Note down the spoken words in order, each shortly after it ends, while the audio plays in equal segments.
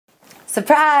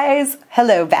Surprise!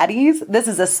 Hello, baddies. This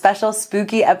is a special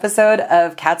spooky episode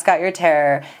of Cat's Got Your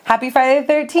Terror. Happy Friday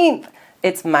the 13th!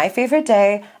 It's my favorite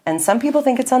day, and some people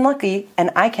think it's unlucky, and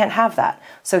I can't have that.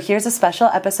 So here's a special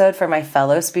episode for my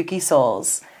fellow spooky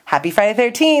souls. Happy Friday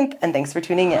the 13th, and thanks for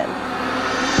tuning in.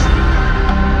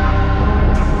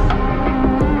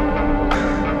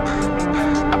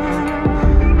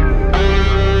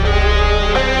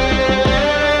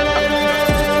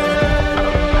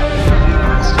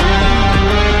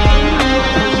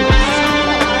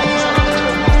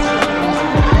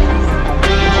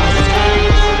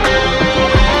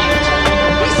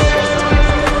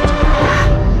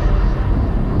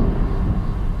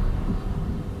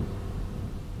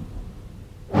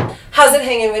 How's it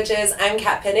hanging, witches? I'm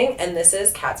Kat Pinning, and this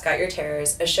is Cat's Got Your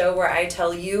Terrors, a show where I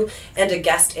tell you and a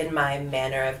guest in my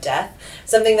manner of death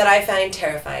something that I find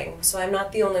terrifying, so I'm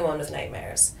not the only one with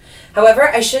nightmares. However,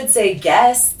 I should say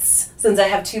guests, since I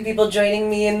have two people joining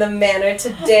me in the manor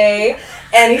today.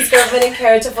 Annie Skirpman and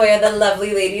Kara Tafoya, the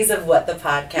lovely ladies of What the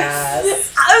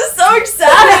Podcast. I'm so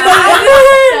excited!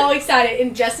 I'm so excited,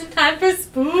 and just in time for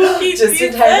spooky season. Just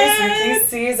in time for spooky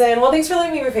season. Well, thanks for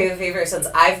letting me repay the favor since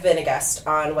I've been a guest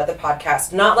on What the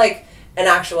Podcast. Not like an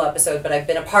actual episode, but I've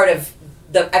been a part of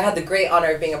I've had the great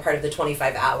honor of being a part of the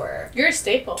 25-hour. You're a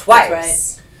staple. Twice.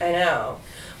 That's right. I know.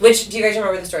 Do you guys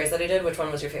remember the stories that I did? Which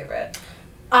one was your favorite?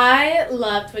 I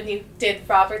loved when you did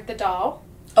Robert the Doll.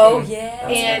 Oh, yeah.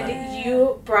 And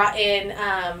you brought in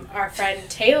our friend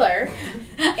Taylor,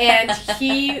 and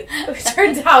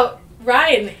turns out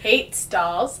Ryan hates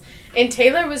dolls, and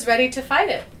Taylor was ready to fight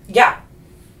it. Yeah.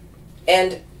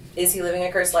 And is he living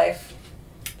a cursed life?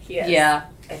 He is. Yeah.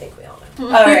 I think we all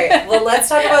know. All right. Well, let's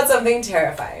talk about something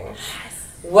terrifying. Yes.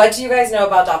 What do you guys know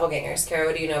about doppelgangers? Kara,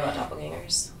 what do you know about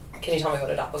doppelgangers? Can you tell me what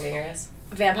a doppelganger is?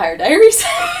 Vampire Diaries.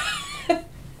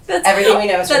 Everything we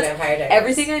know is from Vampire Diaries.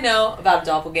 Everything I know about a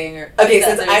doppelganger. Okay,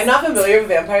 since I'm not familiar with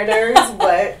Vampire Diaries,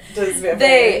 what does Vampire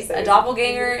Diaries say? A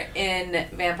doppelganger in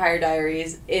Vampire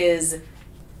Diaries is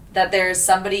that there's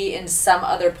somebody in some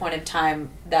other point of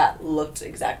time that looked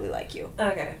exactly like you.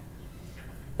 Okay.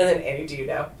 And then Annie, do you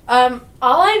know?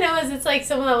 All I know is it's like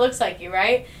someone that looks like you,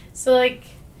 right? So like,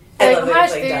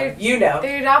 you know.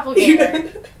 They're your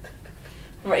doppelganger.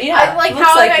 Right, yeah. Like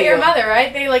How I Met Your Mother,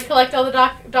 right? They like collect all the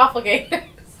doppelgangers.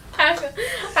 I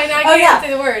know I can't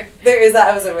say the word. There is that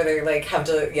episode where they like have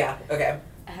to, yeah, okay.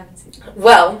 I haven't seen it.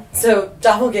 Well, so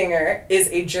doppelganger is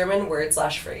a German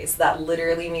word/phrase that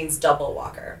literally means double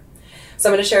walker. So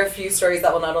I'm going to share a few stories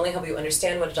that will not only help you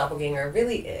understand what a doppelganger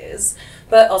really is,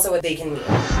 but also what they can mean.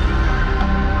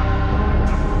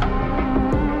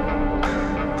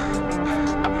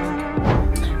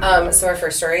 So our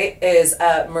first story is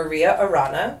Maria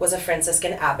Arana was a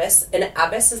Franciscan abbess. An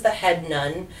abbess is the head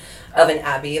nun of an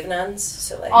abbey of nuns.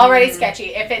 So like already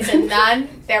sketchy. If it's a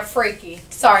nun, they're freaky.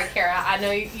 Sorry, Kara. I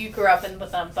know you grew up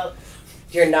with them, but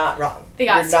you're not wrong. They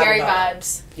got scary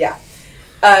vibes. Yeah.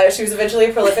 She was eventually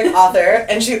a prolific author,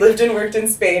 and she lived and worked in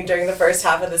Spain during the first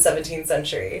half of the 17th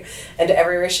century. And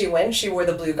everywhere she went, she wore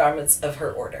the blue garments of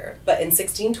her order. But in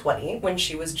 1620, when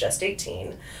she was just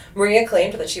 18, Maria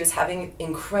claimed that she was having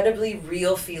incredibly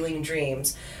real-feeling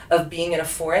dreams of being in a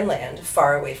foreign land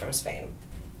far away from Spain.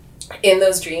 In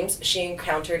those dreams, she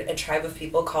encountered a tribe of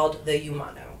people called the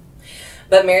Humano.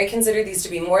 But Mary considered these to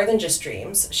be more than just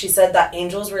dreams. She said that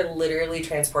angels were literally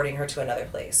transporting her to another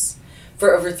place.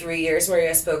 For over 3 years,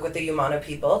 Maria spoke with the Humano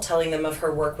people, telling them of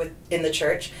her work in the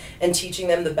church and teaching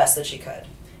them the best that she could.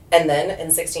 And then,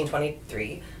 in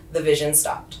 1623, the vision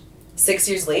stopped. 6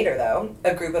 years later, though,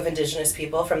 a group of indigenous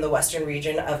people from the western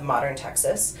region of modern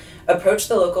Texas approached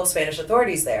the local Spanish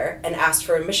authorities there and asked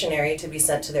for a missionary to be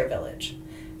sent to their village.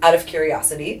 Out of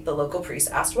curiosity, the local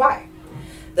priest asked why.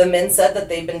 The men said that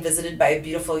they'd been visited by a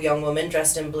beautiful young woman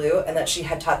dressed in blue and that she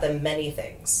had taught them many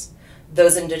things.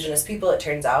 Those indigenous people, it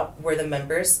turns out, were the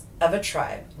members of a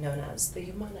tribe known as the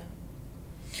Humano.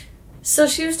 So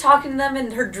she was talking to them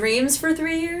in her dreams for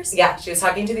 3 years? Yeah, she was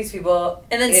talking to these people.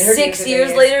 And then 6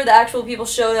 years later, the actual people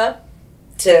showed up?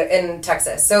 In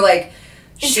Texas. So, like,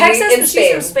 she's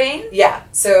from Spain? Yeah.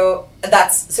 So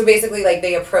basically, like,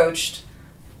 they approached,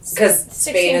 because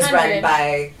Spain is run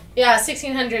by... Yeah,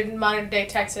 1600 modern-day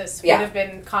Texas would have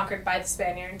been conquered by the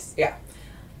Spaniards. Yeah.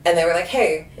 And they were like,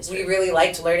 hey, we really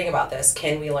liked learning about this.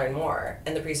 Can we learn more?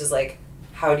 And the priest is like,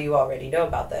 how do you already know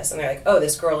about this? And they're like, oh,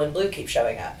 this girl in blue keeps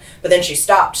showing up. But then she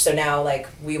stopped, so now, like,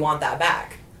 we want that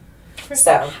back. First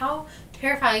of all, how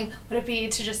terrifying would it be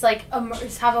to just, like,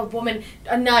 have a woman,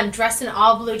 a nun, dressed in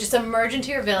all blue, just emerge into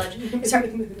your village, and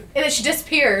then she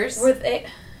disappears? Were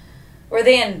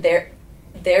they in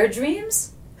their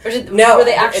dreams? Or no. Were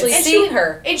they actually seeing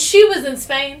her? And she was in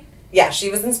Spain. Yeah, she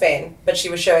was in Spain, but she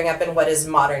was showing up in what is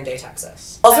modern-day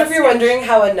Texas. Also, That's if you're strange. wondering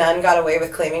how a nun got away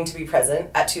with claiming to be present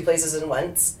at 2 places at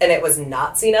once, and it was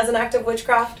not seen as an act of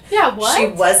witchcraft, Yeah, what? she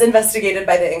was investigated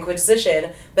by the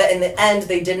Inquisition, but in the end,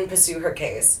 they didn't pursue her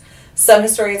case. Some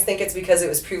historians think it's because it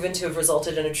was proven to have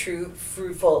resulted in true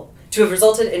fruitful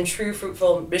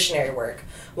missionary work,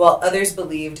 while others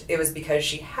believed it was because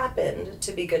she happened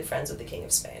to be good friends with the King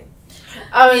of Spain.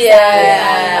 Oh,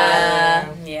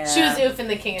 Yeah. She was oofing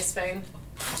the King of Spain.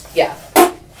 Yeah.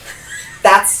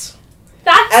 That's,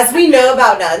 That's... as we know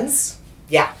about nuns,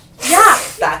 yeah. Yeah.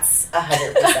 That's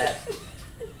 100%.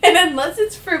 And unless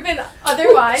it's proven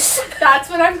otherwise, that's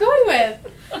what I'm going with.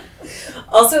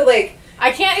 Also, like,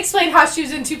 I can't explain how she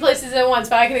was in 2 places at once,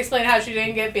 but I can explain how she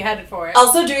didn't get beheaded for it.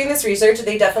 also doing this research,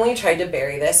 they definitely tried to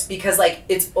bury this because, like,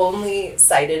 it's only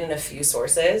cited in a few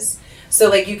sources. So,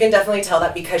 like, you can definitely tell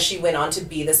that because she went on to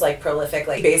be this, like, prolific,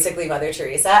 like, basically Mother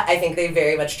Teresa, I think they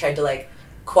very much tried to, like,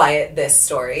 quiet this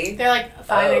story. They're like,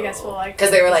 fine, I guess we'll like...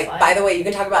 Because they were like, by the way, you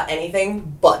can talk about anything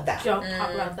but that. Don't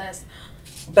talk about this.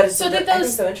 But it's So so, did I think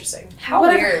those- so interesting. How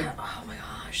Whatever. weird. Oh my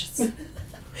gosh.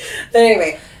 But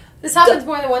anyway, This happens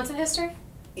more than once in history?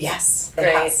 yes, it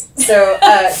Great. has. So,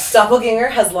 doppelganger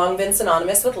has long been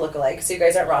synonymous with lookalike, so you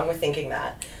guys aren't wrong with thinking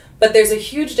that. But there's a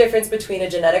huge difference between a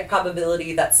genetic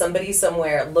probability that somebody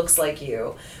somewhere looks like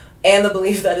you and the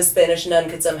belief that a Spanish nun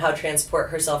could somehow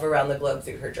transport herself around the globe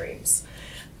through her dreams.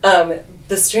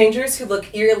 The strangers who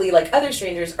look eerily like other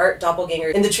strangers aren't doppelganger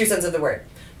in the true sense of the word.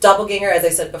 Doppelganger, as I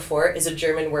said before, is a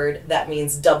German word that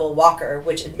means double walker,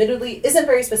 which admittedly isn't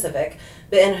very specific,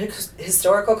 but in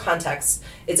historical context,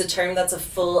 it's a term that's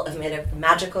full of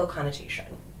magical connotation.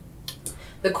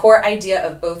 The core idea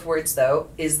of both words, though,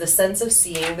 is the sense of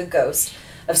seeing the ghost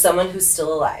of someone who's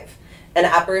still alive, an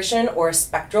apparition or a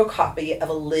spectral copy of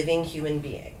a living human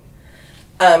being.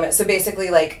 So basically,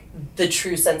 like, the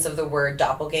true sense of the word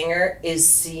doppelganger is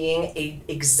seeing a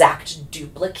exact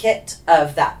duplicate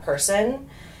of that person,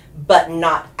 but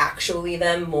not actually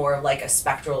them, more of like a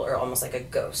spectral or almost like a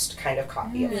ghost kind of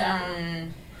copy of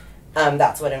them.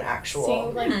 That's what an actual...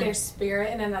 Seeing like their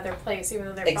spirit in another place, even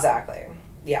though they're... Exactly.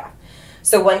 Yeah.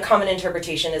 So one common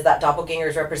interpretation is that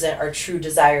doppelgangers represent our true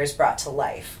desires brought to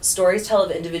life. Stories tell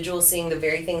of individuals seeing the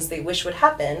very things they wish would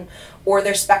happen, or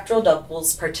their spectral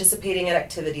doubles participating in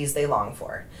activities they long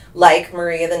for, like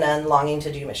Maria the nun longing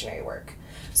to do missionary work.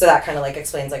 So that kind of like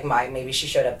explains like maybe she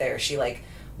showed up there, she like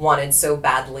wanted so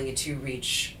badly to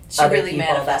reach other really people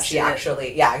that she manifested it.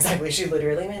 actually, yeah, exactly, she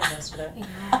literally manifested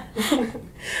it.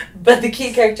 But the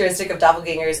key characteristic of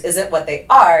doppelgangers isn't what they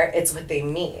are, it's what they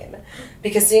mean.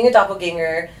 Because seeing a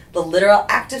doppelganger, the literal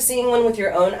act of seeing one with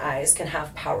your own eyes, can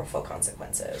have powerful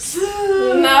consequences.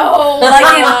 No!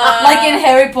 like in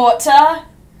Harry Potter,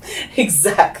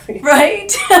 Exactly.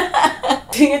 right?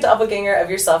 Being a doppelganger of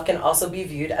yourself can also be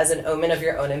viewed as an omen of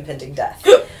your own impending death.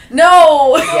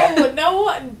 No. Yeah. No!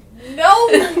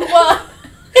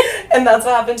 And that's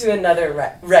what happened to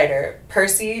another writer,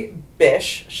 Percy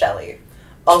Bysshe Shelley.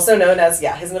 Also known as,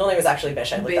 his middle name is actually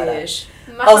Bysshe, I looked that up. Bish.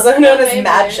 Also known as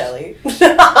Mad Shelley.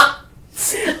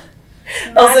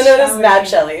 Also known as Mad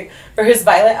Shelley, for his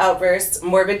violent outbursts,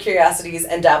 morbid curiosities,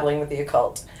 and dabbling with the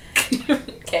occult.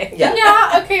 Okay. Yeah.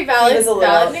 Yeah, okay, valid. He was a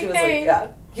valid little, nickname.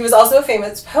 He was also a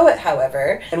famous poet,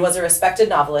 however, and was a respected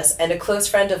novelist and a close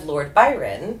friend of Lord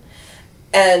Byron.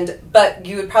 But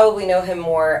you would probably know him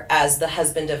more as the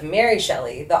husband of Mary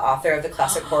Shelley, the author of the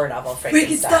classic horror novel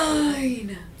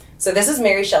Frankenstein. So this is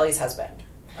Mary Shelley's husband.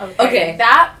 Okay.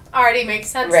 That already makes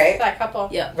sense. Right. That couple.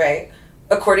 Yeah. Right?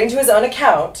 According to his own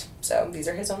account, so these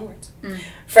are his own words,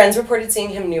 friends reported seeing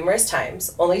him numerous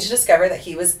times, only to discover that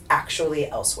he was actually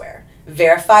elsewhere,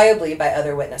 verifiably by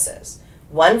other witnesses.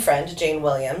 One friend, Jane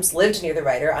Williams, lived near the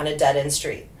writer on a dead-end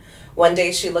street. One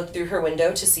day she looked through her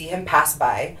window to see him pass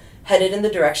by, headed in the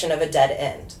direction of a dead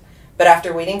end. But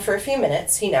after waiting for a few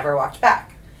minutes, he never walked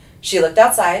back. She looked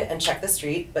outside and checked the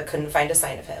street, but couldn't find a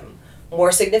sign of him.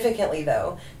 More significantly,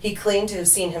 though, he claimed to have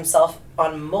seen himself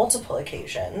on multiple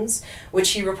occasions, which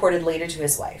he reported later to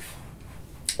his wife.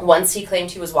 Once he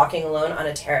claimed he was walking alone on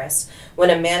a terrace when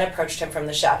a man approached him from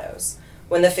the shadows.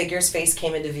 When the figure's face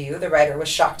came into view, the writer was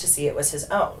shocked to see it was his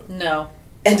own. No.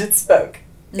 And it spoke.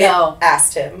 No. It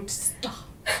asked him,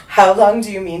 "How long do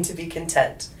you mean to be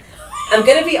content?" I'm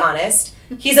going to be honest.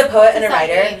 He's a poet and a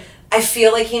writer. I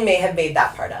feel like he may have made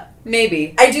that part up.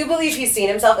 Maybe. I do believe he's seen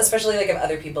himself, especially like if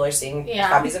other people are seeing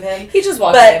copies of him. He just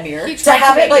walked But- in a mirror. He To tried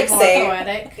have it, make like, more say-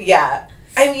 poetic. Yeah.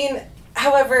 I mean,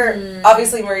 however,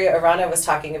 obviously Maria Arana was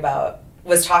talking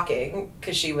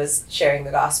because she was sharing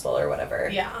the gospel or whatever.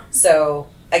 Yeah. So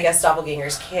I guess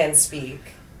doppelgangers can speak.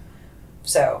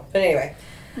 So, but anyway.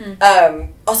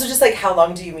 Also, just like, how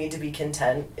long do you mean to be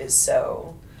content is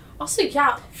so. Also,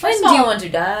 yeah. When First do of you all, want to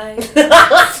die?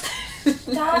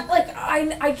 that, like,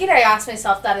 I ask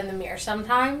myself that in the mirror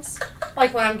sometimes.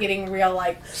 Like, when I'm getting real,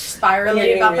 like,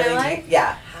 spirally about my life.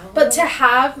 Yeah. But to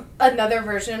have another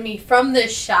version of me from the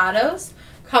shadows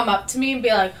come up to me and be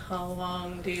like, how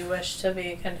long do you wish to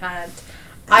be content?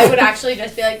 I would actually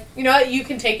just be like, you know what, you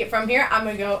can take it from here. I'm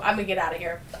gonna get out of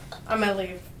here. I'm gonna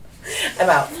leave. I'm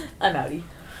out. I'm outie.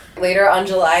 Later on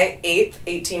July 8th,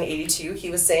 1882, he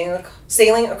was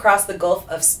sailing across the Gulf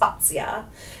of Spezia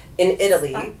in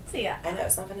Italy. Spezia. I know,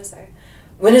 it's not fun to say.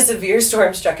 When a severe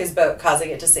storm struck his boat, causing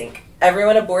it to sink.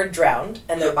 Everyone aboard drowned,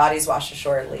 and their bodies washed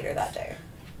ashore later that day.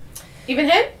 Even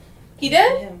him? He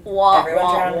did? Everyone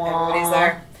drowned. Everybody's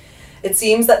there. It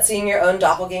seems that seeing your own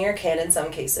doppelganger can, in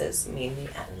some cases, mean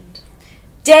the end.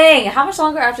 Dang, how much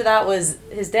longer after that was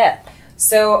his death?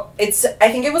 So, I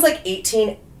think it was like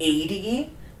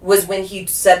 1880 was when he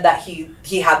said that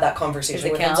he had that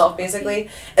conversation with himself, basically.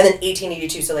 And then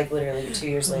 1882, so like literally 2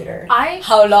 years later.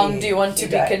 How long do you want to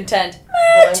be content?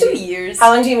 2 years.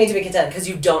 How long do you mean to be content? Because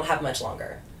you don't have much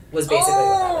longer, was basically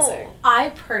what that was saying.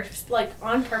 I,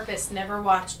 on purpose, never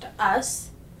watched Us.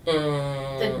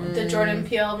 The Jordan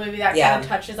Peele movie that kind of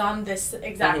touches on this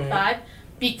exact vibe,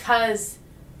 because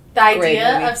the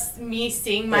idea of me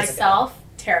seeing myself,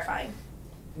 terrifying.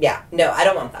 Yeah, no, I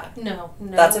don't want that. No.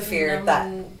 That's a fear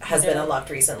that has been unlocked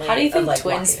recently. How do you think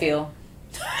twins feel?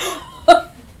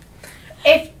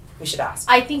 We should ask.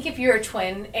 I think if you're a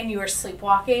twin and you were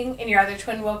sleepwalking and your other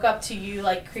twin woke up to you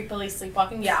like creepily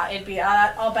sleepwalking, yeah, it'd be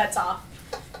all bets off.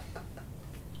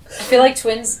 I feel like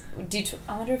twins.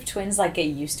 I wonder if twins like get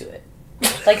used to it,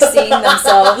 like seeing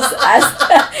themselves as.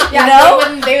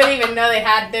 They wouldn't even know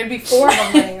there'd be 4 of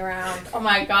them running around. Oh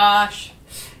my gosh.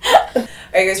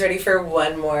 Are you guys ready for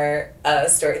one more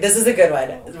story? This is a good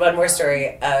one. One more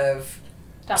story of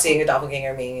seeing a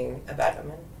doppelganger being a bad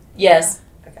woman. Yes.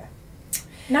 Okay.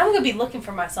 Now I'm gonna be looking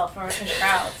for myself in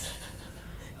crowds.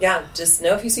 Yeah, just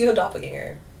know if you see a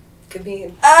doppelganger. Could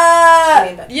be.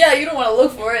 Yeah, you don't want to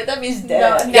look for it. That means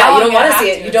death. No, yeah, you don't want to see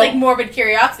it. It's like morbid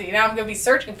curiosity. Now I'm gonna be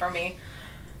searching for me.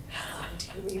 How long do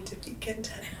you need to be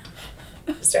content?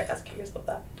 Start asking yourself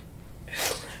that.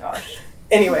 Gosh.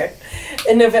 Anyway,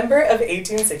 in November of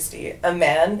 1860, a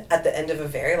man, at the end of a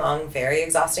very long, very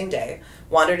exhausting day,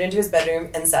 wandered into his bedroom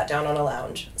and sat down on a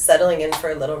lounge, settling in for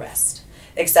a little rest.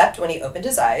 Except when he opened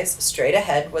his eyes, straight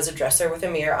ahead was a dresser with a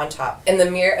mirror on top, and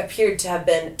the mirror appeared to have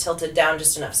been tilted down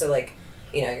just enough, so like,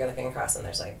 you know, you're looking across and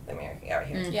there's like the mirror right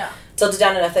here. Yeah. Tilted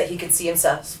down enough that he could see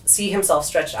himself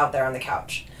stretched out there on the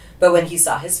couch. But when he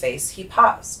saw his face, he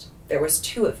paused. There was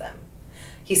 2 of them.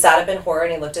 He sat up in horror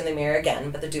and he looked in the mirror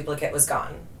again, but the duplicate was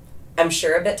gone. I'm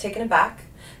sure a bit taken aback,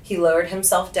 he lowered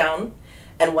himself down,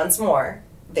 and once more,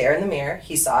 there in the mirror,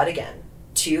 he saw it again.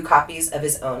 2 copies of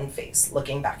his own face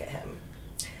looking back at him.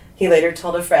 He later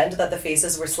told a friend that the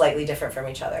faces were slightly different from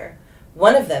each other.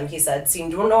 One of them, he said,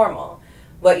 seemed normal,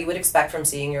 what you would expect from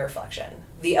seeing your reflection.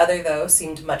 The other, though,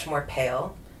 seemed much more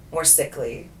pale, more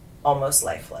sickly, almost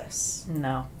lifeless.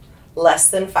 No. Less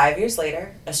than 5 years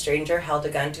later, a stranger held a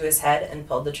gun to his head and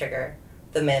pulled the trigger.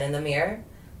 The man in the mirror,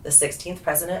 the 16th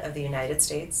President of the United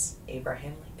States,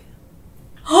 Abraham Lincoln.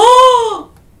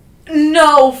 Oh!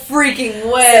 No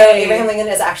freaking way! So Abraham Lincoln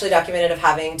is actually documented of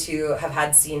having to have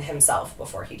had seen himself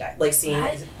before he died. Like seeing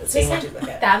a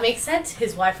duplicate. That makes sense.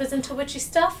 His wife was into witchy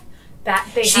stuff.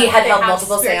 She had held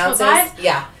multiple seances. Vibes.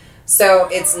 Yeah. So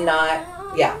it's not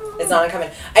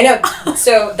uncommon. I know.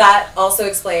 So that also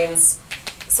explains.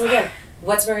 So again,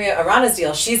 what's Maria Arana's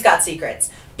deal? She's got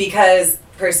secrets because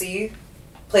Percy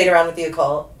played around with the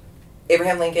occult.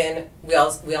 Abraham Lincoln, we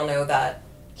all know that.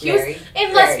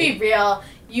 Let's be real.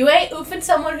 You ain't oofing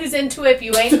someone who's into it if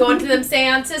you ain't going to them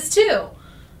seances too.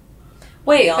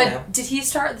 Wait, but did he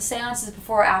start the seances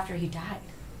before or after he died?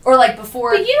 Or like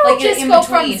before? But you don't like just go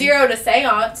from 0 to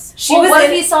seance. What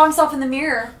if he saw himself in the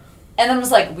mirror and then was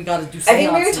like, we gotta do seances? I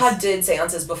think Mary Todd did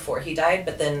seances before he died,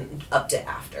 but then upped it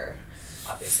after,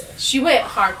 obviously. She went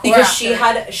hardcore because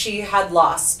after. she had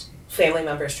lost family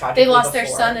members tragically. They lost before.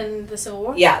 their son in the Civil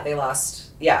War? Yeah, they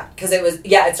lost. Yeah, because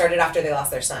it started after they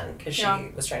lost their son because she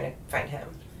was trying to find him.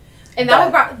 And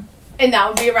that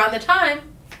would be around the time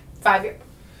 5 years.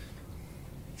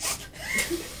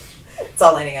 It's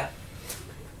all lining up.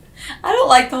 I don't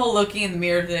like the whole looking in the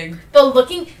mirror thing. The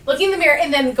looking in the mirror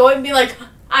and then going and be like,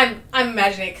 I'm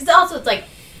imagining it. Because also it's like,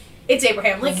 it's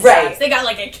Abraham Lincoln's house. They got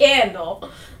like a candle.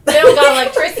 They don't got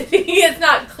electricity. It's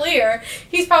not clear.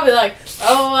 He's probably like,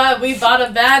 We bought a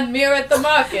bad mirror at the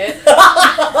market.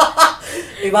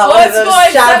 We bought one of those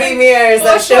shabby mirrors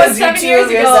that shows you two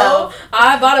of yourself.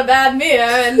 I bought a bad mirror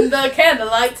and the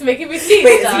candlelight's making me see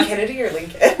Wait, stuff. is he Kennedy or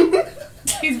Lincoln?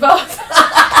 He's both.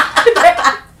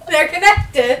 They're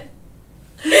connected.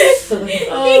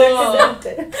 Oh.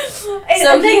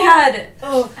 So he had.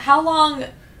 How long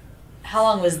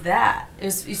was that? It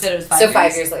was. You said it was 5 years. So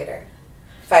 5 years later.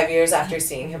 5 years after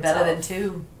seeing him. Better than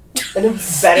 2.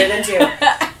 Better than 2.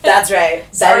 That's right.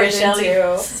 Sorry, Better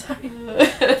than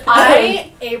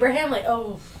 2. Abraham,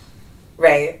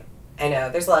 Right. I know.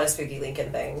 There's a lot of spooky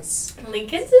Lincoln things.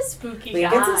 Lincoln's a spooky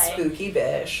Lincoln's guy. a spooky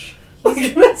bish.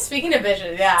 Speaking of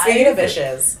bitches, yeah. Speaking of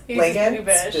bishes, he's Lincoln, a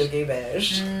bish. spooky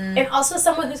bish. And also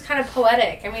someone who's kind of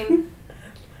poetic. I mean,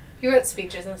 he wrote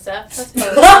speeches and stuff. That's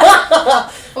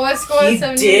poetic.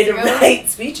 He did write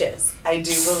speeches. I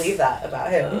do believe that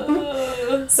about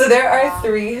him. So there are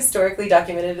 3 historically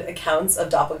documented accounts of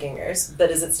doppelgangers, but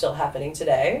is it still happening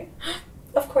today?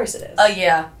 Of course it is. Oh,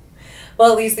 yeah.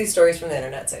 Well, at least these stories from the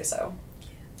internet say so.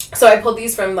 So I pulled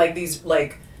these from, these,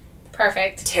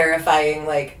 perfect. terrifying,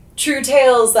 true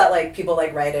tales that, people,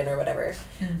 write in or whatever.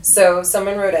 Mm. So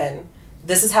someone wrote in,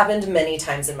 "This has happened many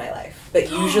times in my life, but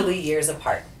usually years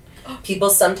apart. People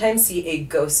sometimes see a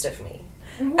ghost of me.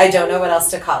 I don't know what else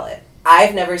to call it.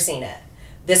 I've never seen it.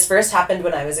 This first happened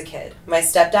when I was a kid. My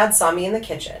stepdad saw me in the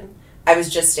kitchen. I was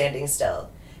just standing still.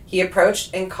 He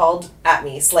approached and called at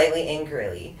me slightly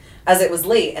angrily, as it was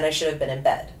late and I should have been in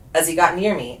bed. As he got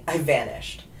near me, I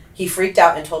vanished. He freaked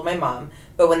out and told my mom,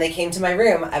 but when they came to my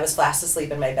room, I was fast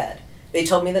asleep in my bed. They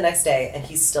told me the next day, and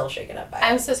he's still shaken up by it."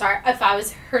 I'm so sorry. If I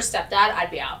was her stepdad, I'd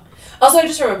be out. Also, I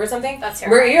just remembered something. That's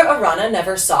terrible. Maria Arana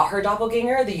never saw her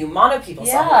doppelganger. The Umana people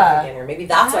saw her Yeah. doppelganger. Maybe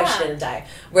that's why she didn't die.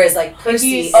 Whereas, Percy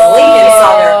you- and Lincoln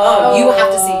saw their own. You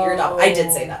have to see your doppelganger. I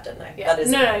did say that, didn't I? Yeah. That is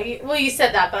No. You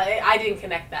said that, but I didn't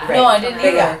connect that. Right. No, I didn't But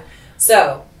either. yeah.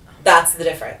 So, that's the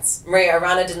difference. Maria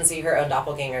Arana didn't see her own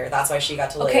doppelganger. That's why she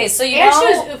got to live. Okay, so you And know. she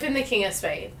was oofing the King of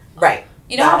Spades. Right.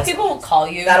 You know That how is people will call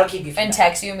you That'll keep you from and that.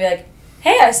 text you and be like,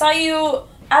 "Hey, I saw you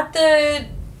at the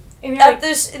And you're at like,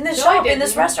 this in this "No, I shop in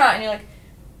this didn't." restaurant," and you're like,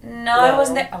 "No, I No.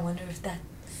 wasn't there." I wonder if that.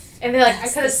 and they're like,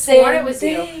 that's I could have the sworn same it was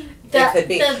you. thing. It could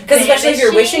be. Because especially if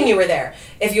you're wishing you were there.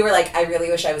 If you were like, "I really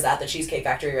wish I was at the Cheesecake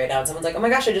Factory right now," and someone's like, "Oh my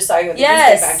gosh, I just saw you at the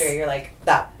Yes. Cheesecake Factory," you're like,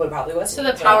 that would probably was So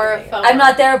me. the power of I'm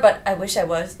not there, but I wish I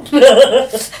was.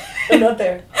 I'm not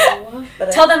there.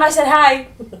 But Tell them I said hi.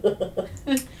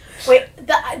 Wait,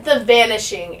 the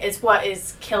vanishing is what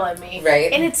is killing me.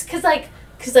 Right. And it's cause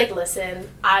listen,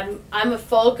 I'm a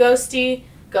full ghosty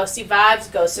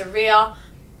vibes, ghosts are real.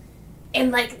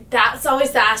 And that's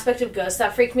always the aspect of ghosts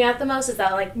that freak me out the most is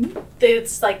that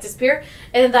it's disappear.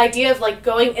 And then the idea of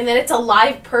going and then it's a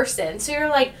live person. So you're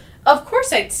like, of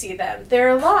course I'd see them. They're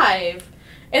alive.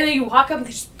 And then you walk up and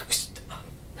they just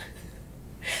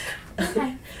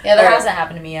okay. Yeah, that Alright. hasn't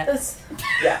happened to me yet.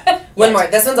 Yeah. One more.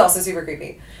 This one's also super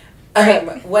creepy.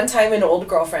 One time an old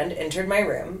girlfriend entered my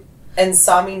room and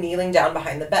saw me kneeling down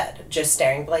behind the bed, just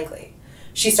staring blankly.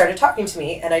 She started talking to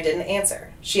me and I didn't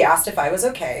answer. She asked if I was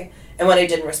okay, and when I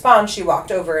didn't respond, she walked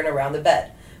over and around the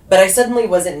bed. But I suddenly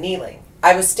wasn't kneeling.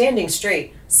 I was standing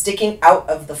straight, sticking out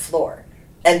of the floor.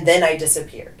 And then I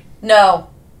disappeared. No.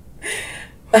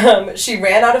 She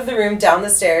ran out of the room, down the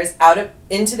stairs,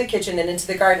 into the kitchen and into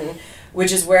the garden,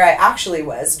 which is where I actually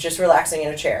was, just relaxing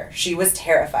in a chair. She was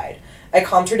terrified. I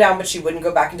calmed her down, but she wouldn't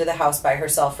go back into the house by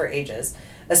herself for ages,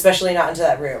 especially not into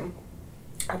that room.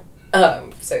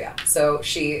 So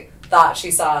she thought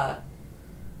she saw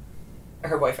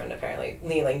her boyfriend apparently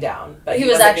kneeling down, but He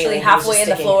was wasn't actually kneeling, he was halfway just in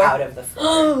the sticking floor. out of the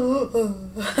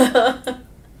floor.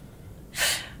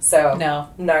 So No.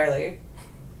 gnarly.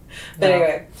 But No.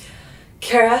 anyway,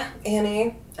 Kara,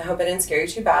 Annie, I hope I didn't scare you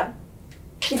too bad.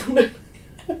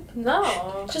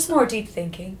 No. Just more deep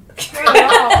thinking.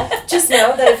 No. Just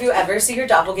know that if you ever see your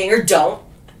doppelganger, don't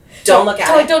look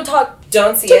at it. Don't talk.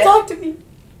 Don't see Don't it. talk to me.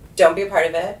 Don't be a part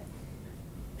of it.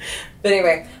 But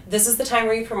anyway, this is the time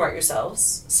where you promote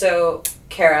yourselves. So,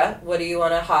 Kara, what do you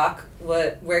want to hawk?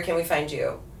 Where can we find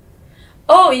you?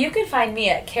 Oh, you can find me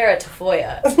at Kara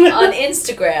Tafoya on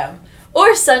Instagram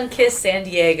or Sunkiss San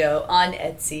Diego on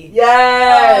Etsy.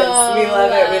 Yes! Oh, we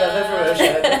love it. We love the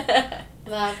promotion.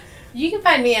 Love. You can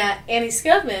find me at Annie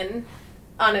Scubman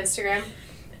on Instagram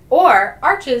or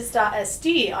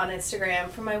arches.sd on Instagram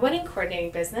for my wedding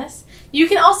coordinating business. You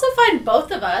can also find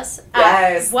both of us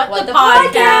at Yes. What the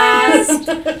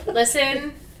Podcast.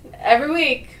 Listen every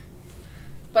week,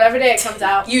 whatever day it comes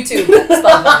out. YouTube,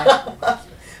 Spotify.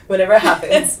 Whatever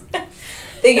happens.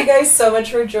 Thank you guys so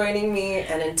much for joining me,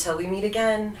 and until we meet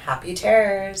again, happy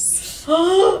terrors.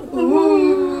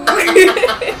 Ooh.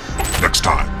 Next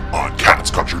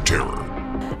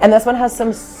And this one has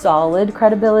some solid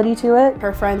credibility to it.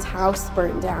 Her friend's house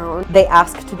burned down. They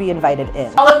ask to be invited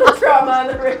in. All of the trauma and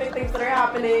the horrific things that are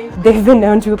happening. They've been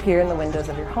known to appear in the windows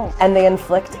of your home, and they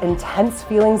inflict intense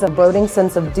feelings of boding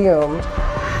sense of doom